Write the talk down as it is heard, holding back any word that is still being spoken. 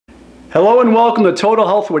Hello and welcome to Total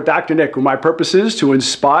Health with Dr. Nick, where my purpose is to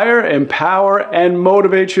inspire, empower, and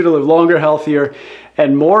motivate you to live longer, healthier,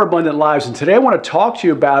 and more abundant lives. And today I want to talk to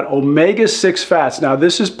you about omega-6 fats. Now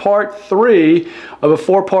this is part 3 of a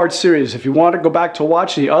 4-part series. If you want to go back to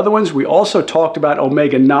watch the other ones, we also talked about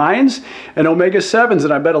omega-9s and omega-7s.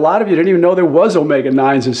 And I bet a lot of you didn't even know there was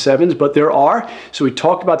omega-9s and 7s, but there are. So we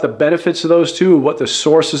talked about the benefits of those two, what the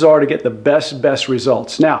sources are to get the best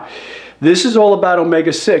results. Now, this is all about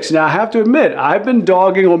omega-6. Now I have to admit, I've been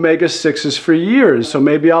dogging omega-6s for years, so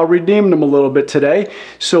maybe I'll redeem them a little bit today.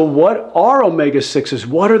 So what are omega-6s?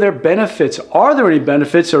 What are their benefits? Are there any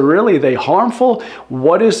benefits, or really are they harmful?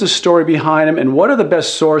 What is the story behind them, and what are the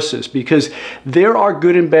best sources? Because there are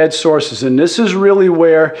good and bad sources, and this is really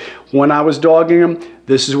where, when I was dogging them,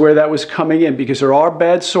 this is where that was coming in, because there are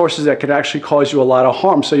bad sources that can actually cause you a lot of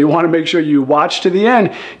harm. So you want to make sure you watch to the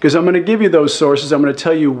end, because I'm going to give you those sources. I'm going to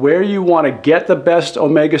tell you where you want to get the best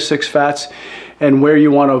omega-6 fats and where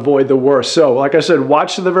you want to avoid the worst. So like I said,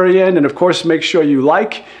 watch to the very end, and of course make sure you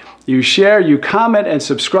like, you share, you comment, and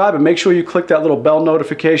subscribe, and make sure you click that little bell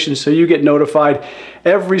notification so you get notified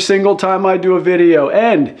every single time I do a video.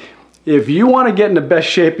 And if you want to get in the best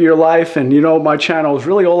shape of your life, and you know my channel is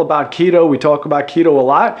really all about keto, we talk about keto a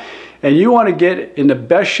lot, and you want to get in the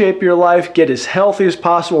best shape of your life, get as healthy as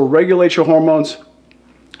possible, regulate your hormones,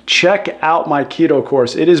 check out my keto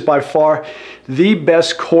course. It is by far the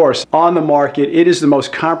best course on the market. It is the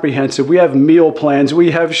most comprehensive. We have meal plans, we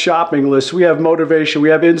have shopping lists, we have motivation, we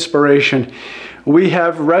have inspiration, we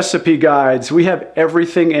have recipe guides, we have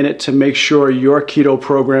everything in it to make sure your keto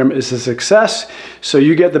program is a success so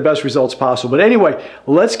you get the best results possible. But anyway,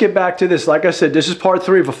 let's get back to this. Like I said, this is part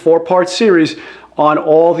 3 of a 4-part series on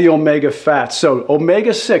all the omega fats. So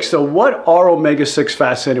omega-6, so what are omega-6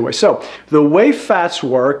 fats anyway? So the way fats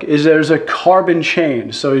work is there's a carbon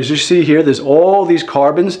chain. So as you see here, there's all these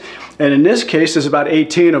carbons, and in this case, there's about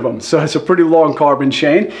 18 of them. So it's a pretty long carbon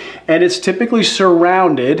chain, and it's typically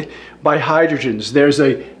surrounded by hydrogens. There's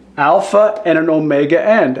a alpha and an omega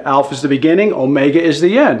end. Alpha is the beginning, omega is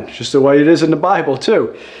the end, just the way it is in the Bible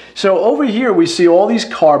too. So over here we see all these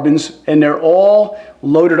carbons, and they're all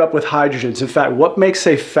loaded up with hydrogens. In fact, what makes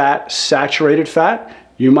a fat saturated fat,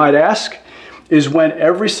 you might ask, is when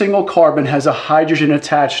every single carbon has a hydrogen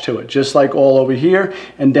attached to it, just like all over here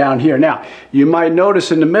and down here. Now, you might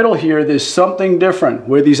notice in the middle here, there's something different.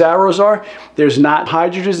 Where these arrows are, there's not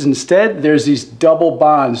hydrogens. Instead, there's these double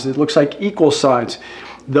bonds. It looks like equal signs.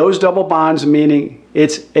 Those double bonds meaning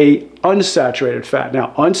it's a unsaturated fat.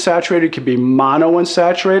 Now, unsaturated can be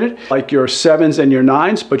monounsaturated, like your 7s and your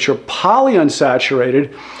 9s, but your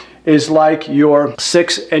polyunsaturated is like your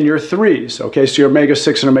 6 and your 3s. Okay, so your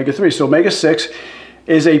omega-6 and omega-3. So omega-6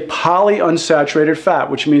 is a polyunsaturated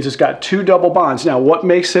fat, which means it's got 2 double bonds. Now, what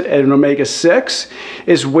makes it an omega-6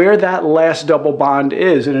 is where that last double bond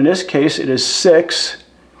is. And in this case, it is 6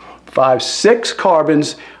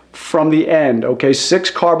 carbons from the end, okay?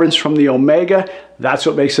 6 carbons from the omega. That's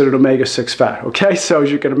what makes it an omega-6 fat, okay? So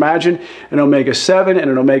as you can imagine, an omega-7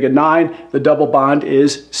 and an omega-9, the double bond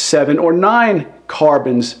is 7 or 9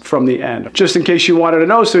 carbons from the end. Just in case you wanted to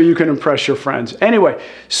know, so you can impress your friends. Anyway,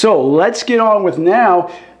 so let's get on with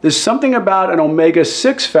now. There's something about an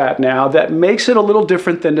omega-6 fat now that makes it a little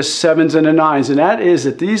different than the 7s and the 9s, and that is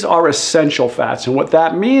that these are essential fats. And what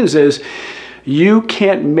that means is you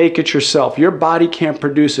can't make it yourself. Your body can't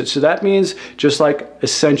produce it. So that means just like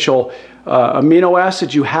essential amino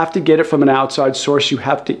acids, you have to get it from an outside source. You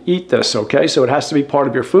have to eat this, okay? So it has to be part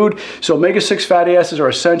of your food. So omega-6 fatty acids are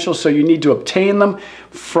essential, so you need to obtain them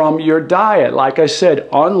from your diet. Like I said,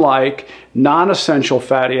 unlike non-essential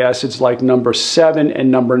fatty acids like number 7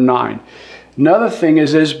 and number 9. Another thing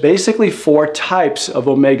is there's basically 4 types of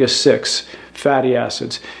omega-6 fatty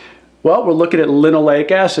acids. Well, we're looking at linoleic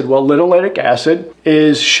acid. Well, linoleic acid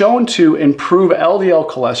is shown to improve LDL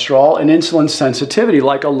cholesterol and insulin sensitivity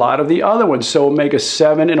like a lot of the other ones. So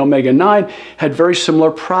omega-7 and omega-9 had very similar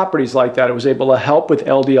properties like that. It was able to help with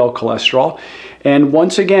LDL cholesterol. And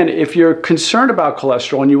once again, if you're concerned about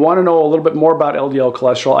cholesterol and you want to know a little bit more about LDL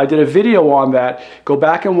cholesterol, I did a video on that. Go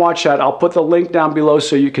back and watch that. I'll put the link down below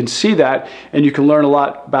so you can see that, and you can learn a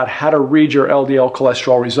lot about how to read your LDL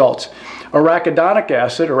cholesterol results. Arachidonic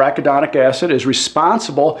acid is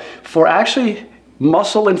responsible for actually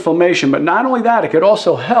muscle inflammation, but not only that, it could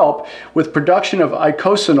also help with production of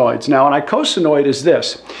eicosanoids. Now, an eicosanoid is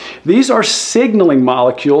this. These are signaling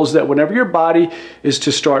molecules that whenever your body is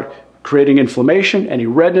to start creating inflammation, any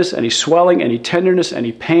redness, any swelling, any tenderness,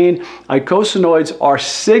 any pain, eicosanoids are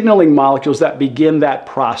signaling molecules that begin that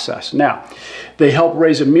process. Now, they help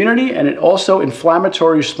raise immunity and also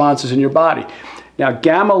inflammatory responses in your body. Now,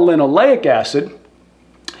 gamma linoleic acid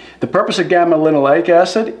The purpose of gamma-linoleic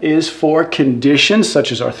acid is for conditions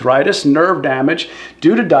such as arthritis, nerve damage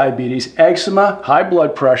due to diabetes, eczema, high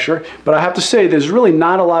blood pressure. But I have to say, there's really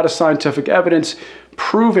not a lot of scientific evidence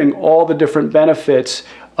proving all the different benefits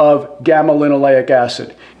of gamma-linoleic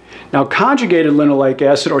acid. Now, conjugated linoleic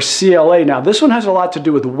acid, or CLA, now this one has a lot to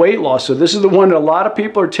do with weight loss. So this is the one that a lot of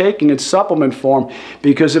people are taking in supplement form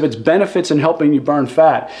because of its benefits in helping you burn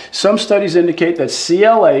fat. Some studies indicate that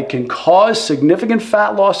CLA can cause significant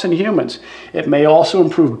fat loss in humans. It may also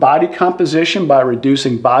improve body composition by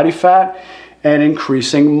reducing body fat and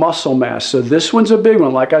increasing muscle mass. So this one's a big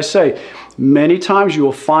one. Like I say, many times you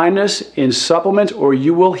will find this in supplements, or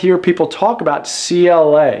you will hear people talk about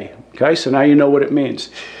CLA. Okay, so now you know what it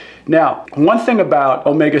means. Now, one thing about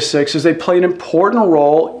omega-6 is they play an important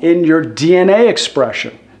role in your DNA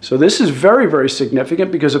expression. So this is very, very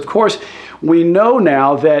significant because, of course, we know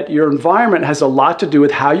now that your environment has a lot to do with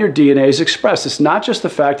how your DNA is expressed. It's not just the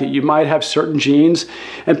fact that you might have certain genes,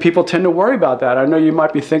 and people tend to worry about that. I know you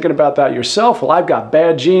might be thinking about that yourself. Well, I've got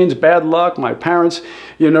bad genes, bad luck, my parents,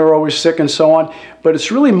 are always sick and so on. But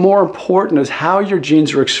it's really more important is how your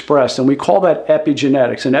genes are expressed, and we call that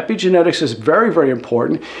epigenetics. And epigenetics is very, very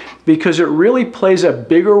important because it really plays a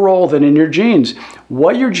bigger role than in your genes.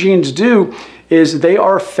 What your genes do is they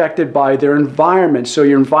are affected by their environment. So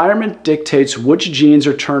your environment dictates which genes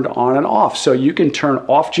are turned on and off. So you can turn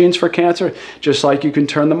off genes for cancer just like you can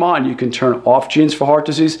turn them on. You can turn off genes for heart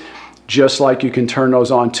disease just like you can turn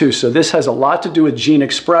those on too. So this has a lot to do with gene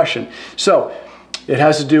expression. So it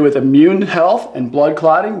has to do with immune health and blood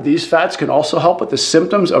clotting. These fats can also help with the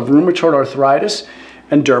symptoms of rheumatoid arthritis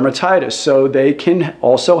and dermatitis. So they can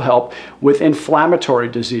also help with inflammatory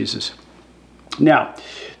diseases. Now,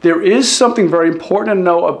 there is something very important to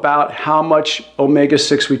know about how much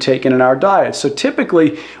omega-6 we take in our diet. So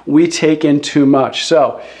typically, we take in too much.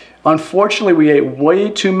 So unfortunately, we ate way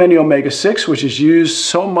too many omega-6, which is used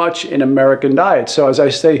so much in American diet. So as I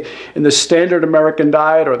say, in the standard American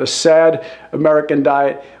diet or the SAD American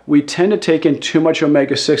diet, we tend to take in too much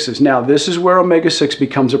omega-6s. Now, this is where omega-6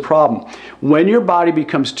 becomes a problem. When your body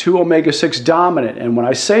becomes too omega-6 dominant, and when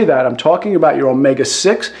I say that, I'm talking about your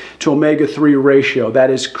omega-6 to omega-3 ratio. That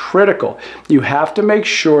is critical. You have to make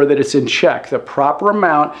sure that it's in check. The proper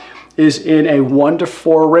amount is in a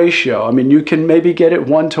 1-to-4 ratio. I mean, you can maybe get it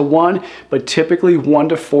 1-to-1, but typically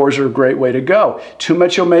 1-to-4s are a great way to go. Too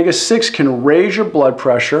much omega-6 can raise your blood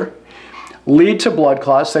pressure, lead to blood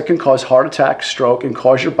clots that can cause heart attack, stroke, and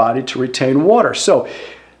cause your body to retain water. So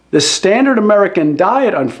the standard American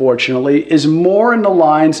diet, unfortunately, is more in the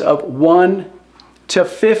lines of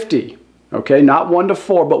 1-to-50. Okay, not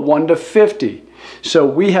 1-to-4, but 1-to-50. So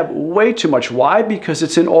we have way too much. Why? Because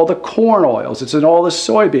it's in all the corn oils, it's in all the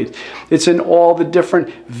soybeans, it's in all the different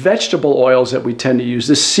vegetable oils that we tend to use,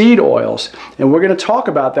 the seed oils. And we're going to talk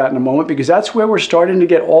about that in a moment because that's where we're starting to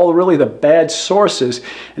get all really the bad sources.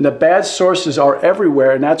 And the bad sources are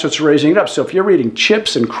everywhere, and that's what's raising it up. So if you're eating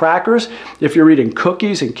chips and crackers, if you're eating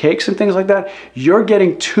cookies and cakes and things like that, you're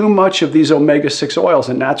getting too much of these omega-6 oils,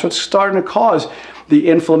 and that's what's starting to cause the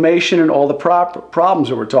inflammation and all the problems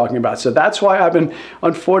that we're talking about. So that's why I've been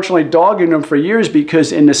unfortunately dogging them for years,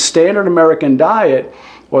 because in the standard American diet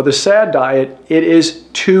or the SAD diet, it is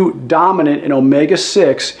too dominant in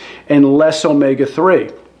omega-6 and less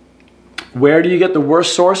omega-3. Where do you get the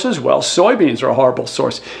worst sources? Well, soybeans are a horrible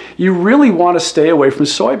source. You really want to stay away from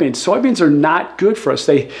soybeans. Soybeans are not good for us.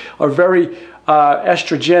 They are very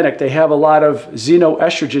estrogenic. They have a lot of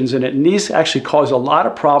xenoestrogens in it, and these actually cause a lot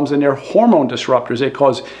of problems, and they're hormone disruptors. They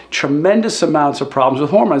cause tremendous amounts of problems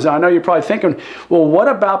with hormones. Now, I know you're probably thinking, well, what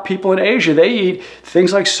about people in Asia? They eat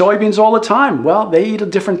things like soybeans all the time. Well, they eat a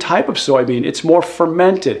different type of soybean. It's more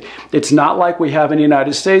fermented. It's not like we have in the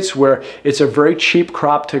United States, where it's a very cheap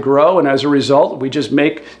crop to grow, and as a result, we just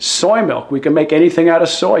make soy milk. We can make anything out of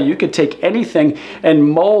soy. You could take anything and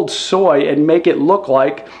mold soy and make it look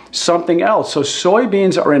like something else. So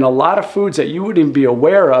soybeans are in a lot of foods that you wouldn't even be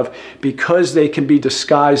aware of because they can be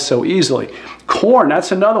disguised so easily. Corn,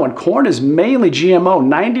 that's another one. Corn is mainly GMO.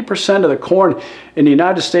 90% of the corn in the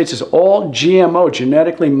United States is all GMO,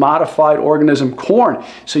 genetically modified organism corn.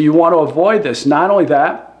 So you want to avoid this. Not only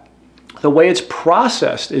that, the way it's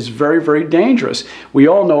processed is very, very dangerous. We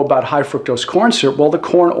all know about high fructose corn syrup. Well, the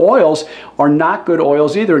corn oils are not good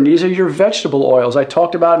oils either, and these are your vegetable oils. I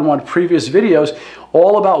talked about in one of the previous videos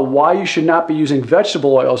all about why you should not be using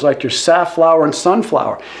vegetable oils like your safflower and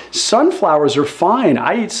sunflower. Sunflowers are fine.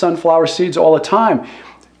 I eat sunflower seeds all the time.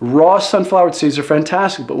 Raw sunflower seeds are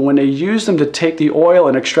fantastic, but when they use them to take the oil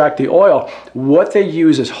and extract the oil, what they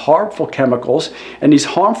use is harmful chemicals, and these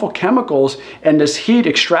harmful chemicals and this heat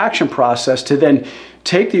extraction process to then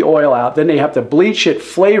take the oil out, then they have to bleach it,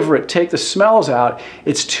 flavor it, take the smells out.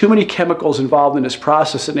 It's too many chemicals involved in this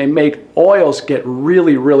process, and they make oils get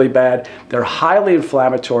really, really bad. They're highly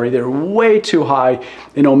inflammatory. They're way too high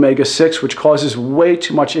in omega-6, which causes way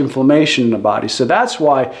too much inflammation in the body. So that's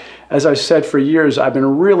why, as I said for years, I've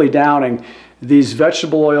been really downing these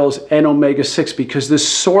vegetable oils and omega-6 because the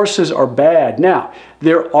sources are bad. Now,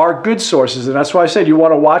 there are good sources, and that's why I said you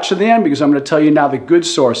want to watch to the end, because I'm going to tell you now the good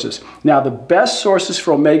sources. Now, the best sources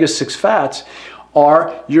for omega-6 fats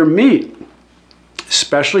are your meat,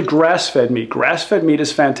 especially grass-fed meat. Grass-fed meat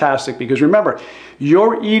is fantastic because remember,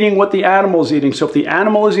 you're eating what the animal is eating. So if the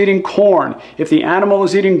animal is eating corn, if the animal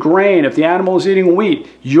is eating grain, if the animal is eating wheat,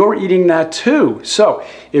 you're eating that too. So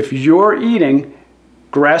if you're eating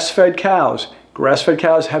grass-fed cows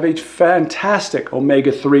have a fantastic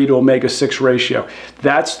omega-3 to omega-6 ratio.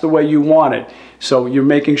 That's the way you want it. So you're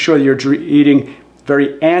making sure you're eating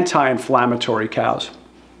very anti-inflammatory cows.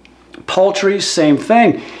 Poultry, same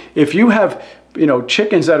thing. If you have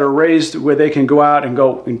chickens that are raised where they can go out and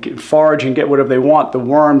go and forage and get whatever they want, the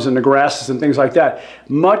worms and the grasses and things like that,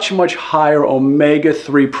 much, much higher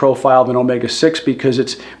omega-3 profile than omega-6 because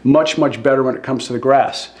it's much, much better when it comes to the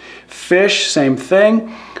grass. Fish, same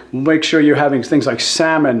thing. Make sure you're having things like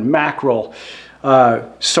salmon, mackerel,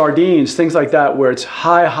 sardines, things like that where it's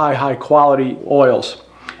high quality oils.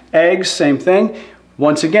 Eggs, same thing.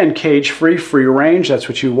 Once again, cage-free, free range, that's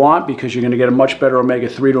what you want because you're going to get a much better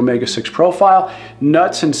omega-3 to omega-6 profile.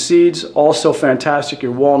 Nuts and seeds, also fantastic.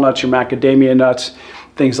 Your walnuts, your macadamia nuts,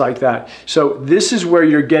 things like that. So this is where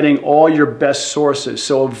you're getting all your best sources.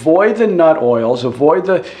 So avoid the nut oils, avoid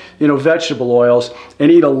the vegetable oils, and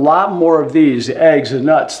eat a lot more of these, the eggs, the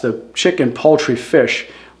nuts, the chicken, poultry, fish.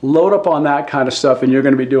 Load up on that kind of stuff and you're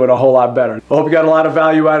going to be doing a whole lot better. I hope you got a lot of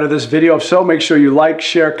value out of this video. If so, make sure you like,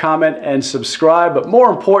 share, comment, and subscribe. But more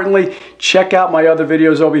importantly, check out my other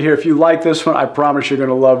videos over here. If you like this one, I promise you're going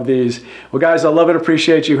to love these. Well, guys, I love and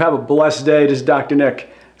appreciate you. Have a blessed day. This is Dr.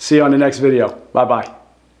 Nick. See you on the next video. Bye-bye.